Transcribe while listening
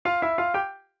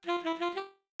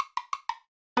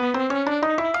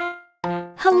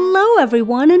Hello,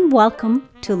 everyone, and welcome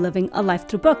to Living a Life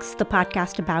Through Books, the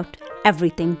podcast about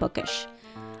everything bookish.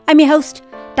 I'm your host,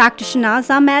 Dr.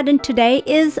 Shanaz Ahmed, and today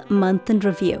is Month in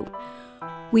Review.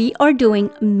 We are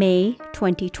doing May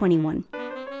 2021.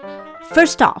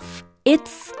 First off,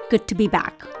 it's good to be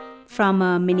back from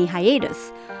a mini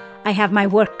hiatus. I have my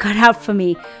work cut out for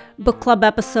me. Book club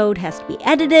episode has to be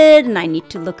edited, and I need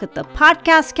to look at the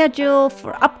podcast schedule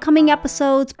for upcoming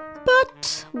episodes,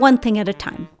 but one thing at a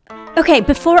time. Okay,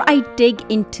 before I dig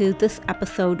into this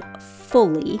episode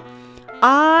fully,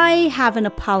 I have an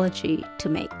apology to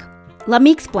make. Let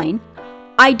me explain.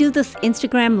 I do this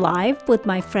Instagram live with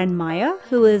my friend Maya,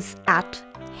 who is at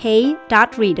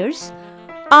hey.readers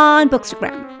on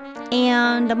Bookstagram.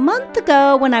 And a month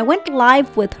ago, when I went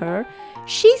live with her,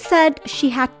 she said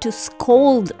she had to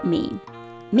scold me.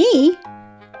 Me?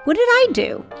 What did I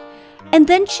do? And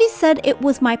then she said it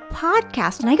was my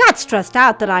podcast, and I got stressed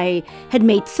out that I had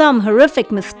made some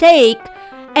horrific mistake.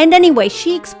 And anyway,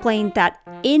 she explained that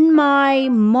in my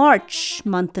March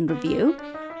month in review,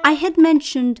 I had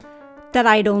mentioned that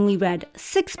I'd only read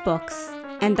 6 books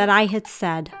and that I had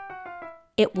said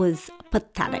it was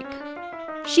pathetic.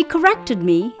 She corrected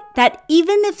me that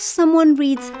even if someone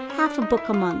reads half a book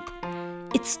a month,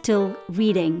 it's still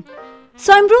reading.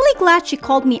 So I'm really glad she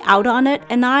called me out on it,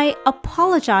 and I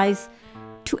apologize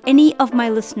to any of my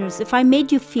listeners if I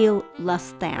made you feel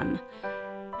less than.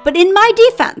 But in my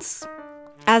defense,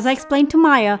 as I explained to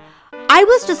Maya, I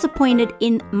was disappointed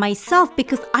in myself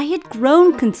because I had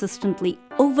grown consistently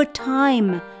over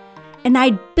time, and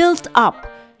I'd built up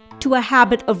to a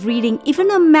habit of reading even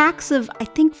a max of,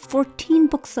 14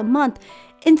 books a month,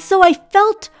 and so I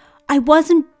felt I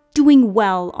wasn't doing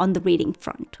well on the reading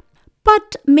front.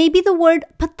 But maybe the word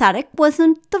pathetic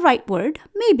wasn't the right word,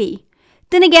 maybe.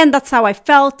 Then again, that's how I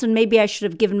felt, and maybe I should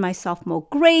have given myself more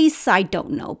grace, I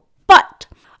don't know. But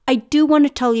I do want to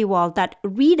tell you all that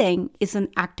reading is an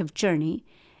active journey,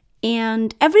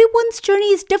 and everyone's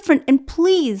journey is different, and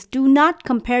please do not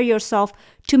compare yourself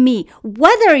to me,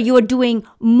 whether you are doing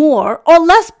more or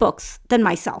less books than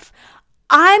myself.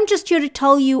 I'm just here to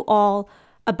tell you all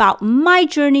about my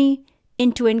journey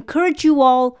and to encourage you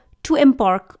all to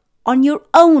embark on your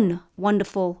own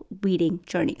wonderful reading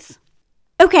journeys.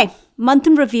 Okay, month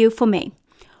in review for May.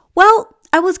 Well,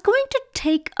 I was going to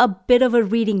take a bit of a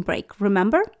reading break,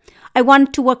 remember? I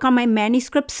wanted to work on my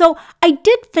manuscript, so I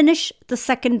did finish the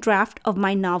second draft of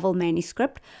my novel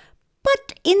manuscript,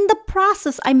 but in the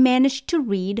process, I managed to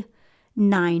read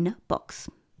 9 books.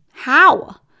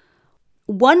 How?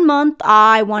 One month,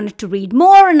 I wanted to read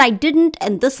more, and I didn't,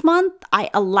 and this month, I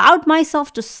allowed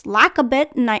myself to slack a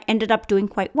bit, and I ended up doing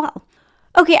quite well.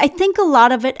 Okay, I think a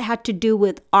lot of it had to do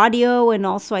with audio, and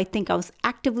also I think I was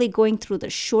actively going through the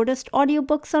shortest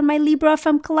audiobooks on my Libro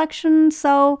FM collection,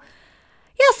 so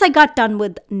yes, I got done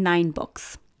with 9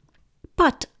 books.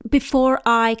 But before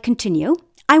I continue,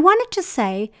 I wanted to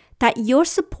say that your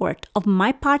support of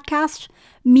my podcast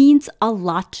means a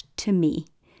lot to me.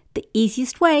 The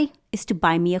easiest way is to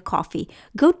buy me a coffee.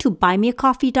 Go to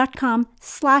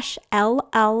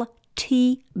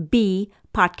buymeacoffee.com/LLTB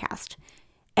podcast.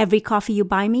 Every coffee you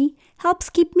buy me helps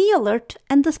keep me alert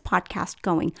and this podcast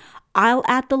going. I'll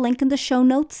add the link in the show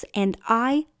notes, and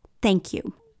I thank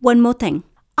you. One more thing.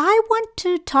 I want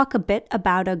to talk a bit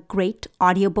about a great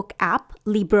audiobook app,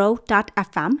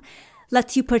 Libro.fm.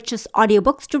 Lets you purchase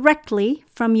audiobooks directly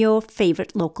from your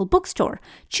favorite local bookstore.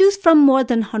 Choose from more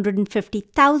than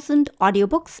 150,000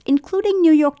 audiobooks, including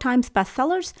New York Times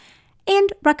bestsellers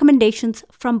and recommendations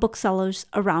from booksellers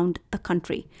around the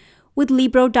country. With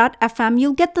Libro.fm,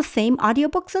 you'll get the same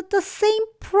audiobooks at the same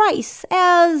price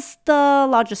as the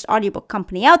largest audiobook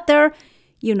company out there.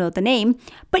 You know the name.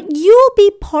 But you'll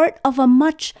be part of a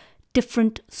much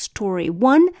different story,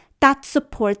 one that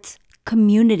supports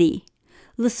community.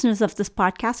 Listeners of this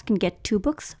podcast can get 2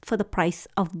 books for the price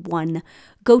of 1.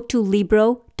 Go to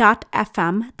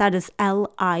Libro.fm, that is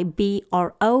Libro.fm,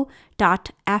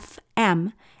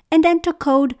 and enter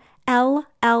code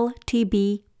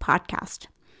LLTB podcast.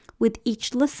 With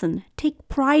each listen, take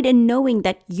pride in knowing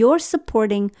that you're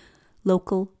supporting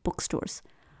local bookstores.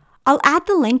 I'll add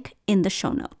the link in the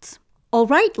show notes. All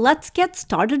right, let's get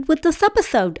started with this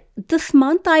episode. This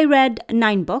month I read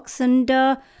 9 books, and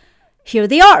here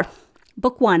they are.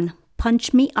 Book 1,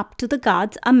 Punch Me Up to the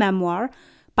Gods, a memoir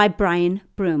by Brian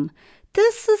Broom.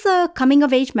 This is a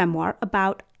coming-of-age memoir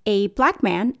about a Black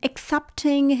man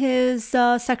accepting his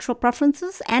sexual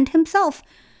preferences and himself,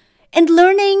 and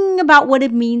learning about what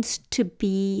it means to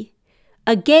be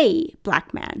a gay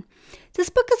Black man. This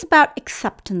book is about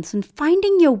acceptance and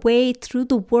finding your way through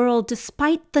the world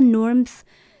despite the norms,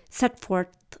 set forth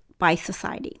by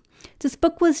society. This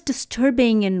book was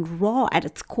disturbing and raw at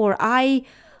its core. I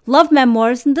love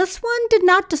memoirs, and this one did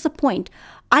not disappoint.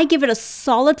 I give it a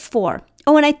solid 4.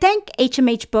 Oh, and I thank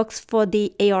HMH Books for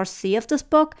the ARC of this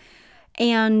book.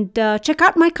 And check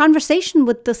out my conversation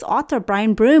with this author,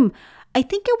 Brian Broom. I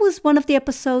think it was one of the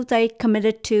episodes I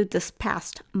committed to this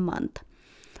past month.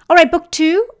 All right, book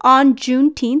 2, On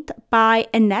Juneteenth by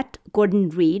Annette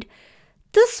Gordon-Reed.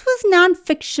 This was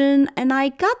nonfiction, and I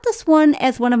got this one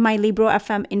as one of my Libro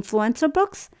FM influencer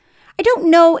books. I don't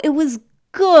know, it was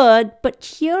good, but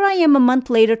here I am a month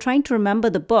later trying to remember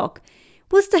the book.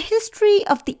 It was the history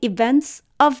of the events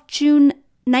of June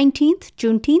 19th,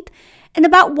 Juneteenth, and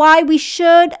about why we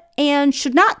should and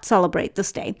should not celebrate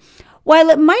this day. While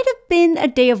it might have been a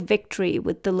day of victory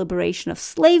with the liberation of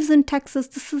slaves in Texas,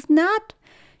 this is not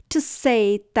to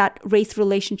say that race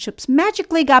relationships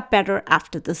magically got better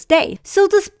after this day. So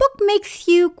this book makes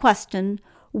you question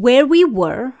where we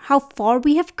were, how far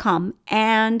we have come,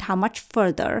 and how much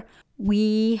further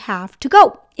we have to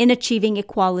go in achieving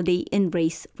equality in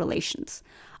race relations.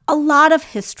 A lot of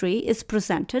history is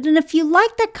presented, and if you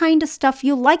like that kind of stuff,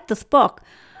 you'll like this book.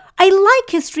 I like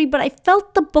history, but I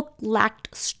felt the book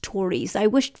lacked stories. I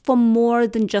wished for more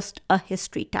than just a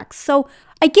history text. So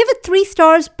I give it 3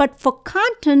 stars, but for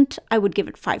content, I would give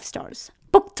it 5 stars.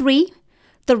 Book 3,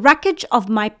 The Wreckage of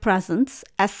My Presence,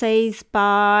 essays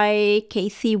by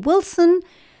Casey Wilson.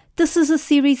 This is a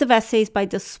series of essays by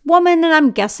this woman, and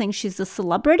I'm guessing she's a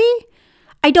celebrity.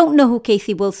 I don't know who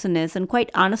Casey Wilson is, and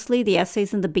quite honestly, the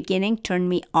essays in the beginning turned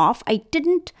me off. I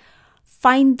didn't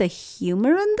find the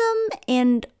humor in them,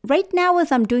 and right now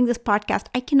as I'm doing this podcast,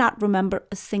 I cannot remember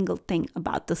a single thing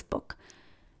about this book.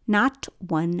 Not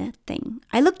one thing.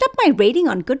 I looked up my rating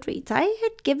on Goodreads. I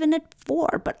had given it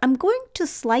 4, but I'm going to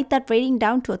slide that rating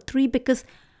down to a 3 because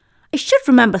I should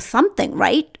remember something,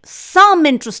 right? Some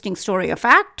interesting story or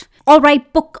fact. All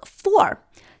right, book 4.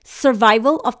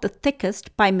 Survival of the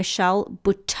Thickest by Michelle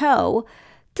Buteau.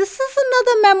 This is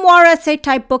another memoir essay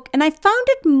type book, and I found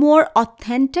it more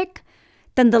authentic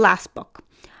than the last book.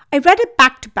 I read it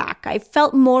back to back. I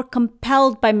felt more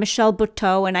compelled by Michelle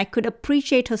Buteau, and I could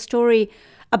appreciate her story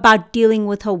about dealing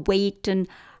with her weight and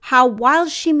how while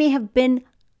she may have been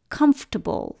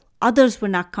comfortable, others were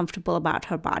not comfortable about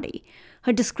her body.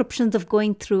 Her descriptions of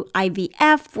going through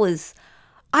IVF was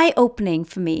eye-opening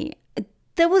for me.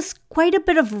 There was quite a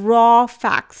bit of raw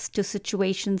facts to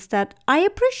situations that I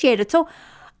appreciated. So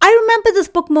I remember this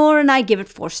book more, and I give it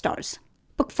 4 stars.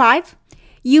 Book 5,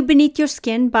 You Beneath Your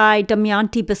Skin by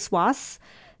Damayanti Biswas.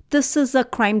 This is a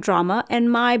crime drama,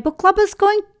 and my book club is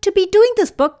going to be doing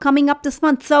this book coming up this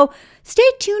month. So stay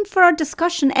tuned for our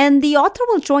discussion, and the author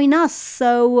will join us.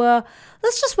 So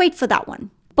let's just wait for that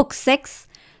one. Book 6,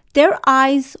 Their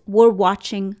Eyes Were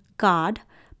Watching God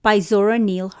by Zora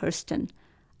Neale Hurston.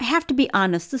 I have to be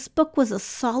honest, this book was a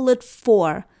solid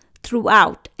 4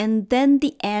 throughout, and then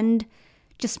the end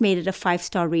just made it a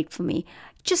 5-star read for me.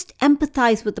 Just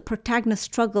empathize with the protagonist's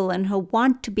struggle and her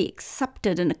want to be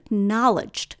accepted and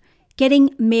acknowledged.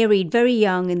 Getting married very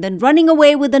young and then running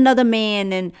away with another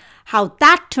man and how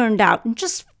that turned out, and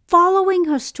just following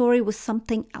her story was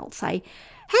something else. I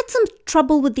had some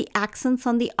trouble with the accents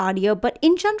on the audio, but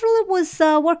in general it was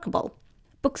workable.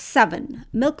 Book 7,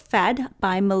 Milk Fed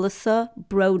by Melissa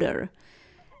Broder.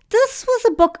 This was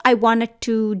a book I wanted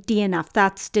to DNF.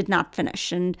 That did not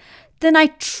finish. And then I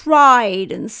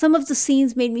tried, and some of the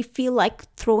scenes made me feel like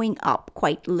throwing up,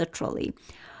 quite literally.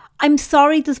 I'm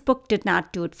sorry this book did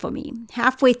not do it for me.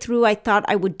 Halfway through, I thought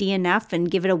I would DNF and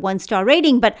give it a 1-star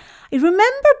rating, but I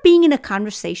remember being in a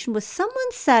conversation where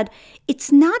someone said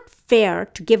it's not fair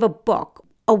to give a book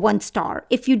a 1 star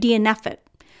if you DNF it.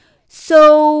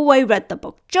 So I read the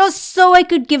book just so I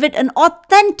could give it an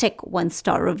authentic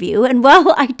 1-star review. And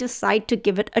well, I decided to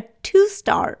give it a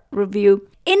 2-star review.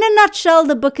 In a nutshell,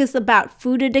 the book is about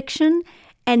food addiction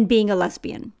and being a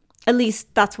lesbian. At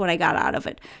least that's what I got out of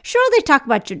it. Sure, they talk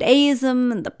about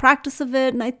Judaism and the practice of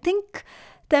it, and I think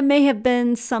there may have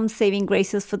been some saving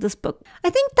graces for this book. I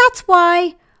think that's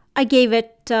why I gave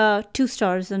it 2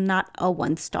 stars and not a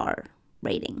 1-star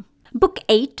rating. Book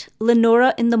 8,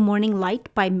 Lenora in the Morning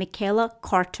Light by Michaela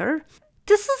Carter.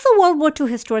 This is a World War II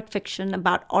historic fiction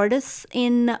about artists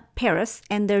in Paris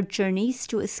and their journeys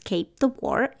to escape the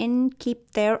war and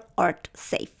keep their art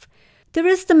safe. There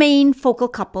is the main focal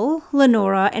couple,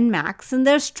 Lenora and Max, and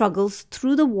their struggles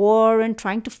through the war and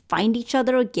trying to find each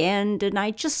other again, and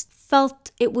I just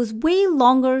felt it was way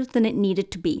longer than it needed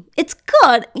to be. It's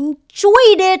good, I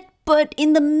enjoyed it, but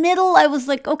in the middle I was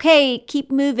like, okay,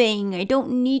 keep moving. I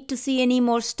don't need to see any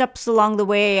more steps along the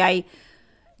way. I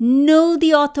know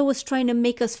the author was trying to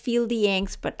make us feel the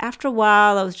angst, but after a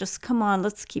while, I was just, come on,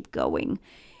 let's keep going.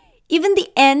 Even the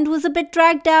end was a bit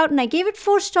dragged out, and I gave it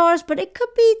 4 stars, but it could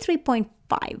be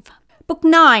 3.5. Book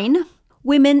 9,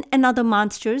 Women and Other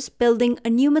Monsters, Building a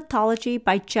New Mythology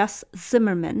by Jess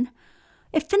Zimmerman.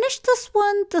 I finished this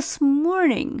one this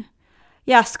morning.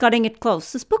 Yes, cutting it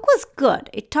close. This book was good.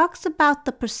 It talks about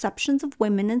the perceptions of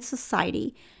women in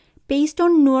society based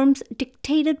on norms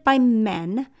dictated by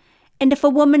men, and if a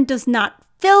woman does not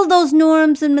fill those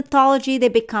norms in mythology, they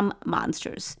become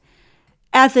monsters.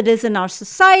 As it is in our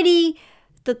society,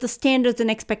 that the standards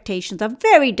and expectations are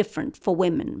very different for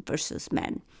women versus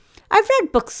men. I've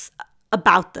read books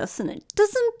about this, and it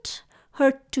doesn't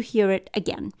hurt to hear it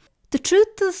again. The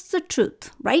truth is the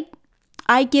truth, right?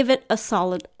 I give it a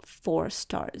solid 4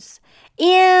 stars.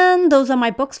 And those are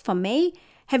my books for May.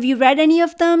 Have you read any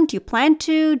of them? Do you plan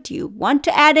to? Do you want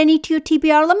to add any to your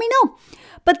TBR? Let me know.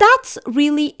 But that's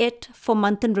really it for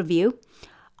Month in Review.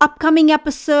 Upcoming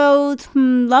episodes,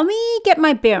 let me get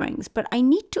my bearings, but I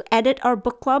need to edit our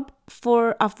book club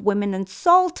of Women and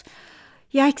Salt.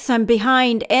 Yikes, I'm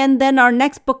behind. And then our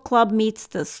next book club meets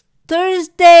this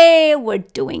Thursday. We're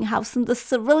doing House in the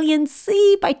Cerulean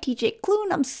Sea by TJ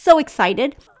Klune. I'm so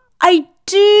excited. I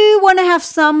do want to have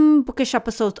some bookish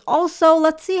episodes also.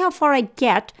 Let's see how far I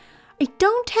get. I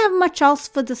don't have much else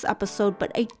for this episode,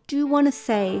 but I do want to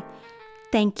say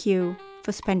thank you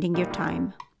for spending your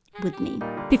time with me.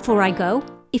 Before I go,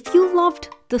 if you loved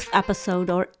this episode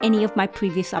or any of my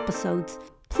previous episodes,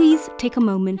 please take a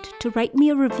moment to write me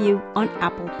a review on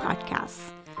Apple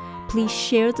Podcasts. Please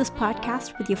share this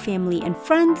podcast with your family and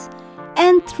friends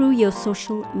and through your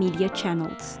social media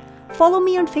channels. Follow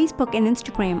me on Facebook and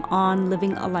Instagram on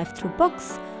Living a Life Through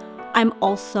Books. I'm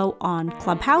also on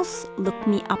Clubhouse. Look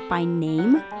me up by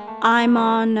name. I'm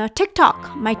on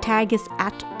TikTok. My tag is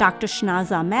at Dr.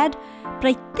 Shanaz Ahmed, but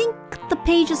I think the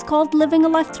page is called Living a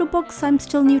Life Through Books. I'm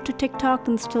still new to TikTok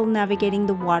and still navigating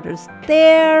the waters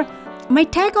there. My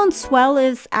tag on Swell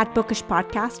is at Bookish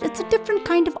Podcast. It's a different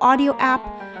kind of audio app,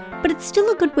 but it's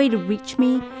still a good way to reach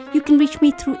me. You can reach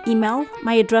me through email.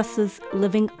 My address is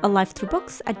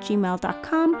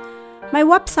livingalifethroughbooks@gmail.com. My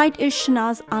website is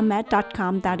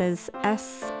shanazahmed.com. That is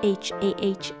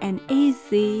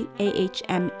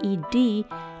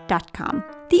SHAHNAZAHMED.com.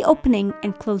 The opening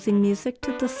and closing music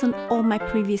to this and all my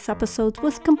previous episodes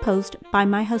was composed by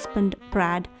my husband,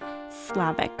 Brad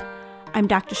Slavic. I'm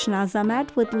Dr. Shanaz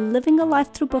Ahmed with Living a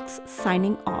Life Through Books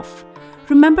signing off.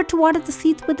 Remember to water the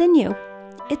seeds within you.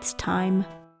 It's time.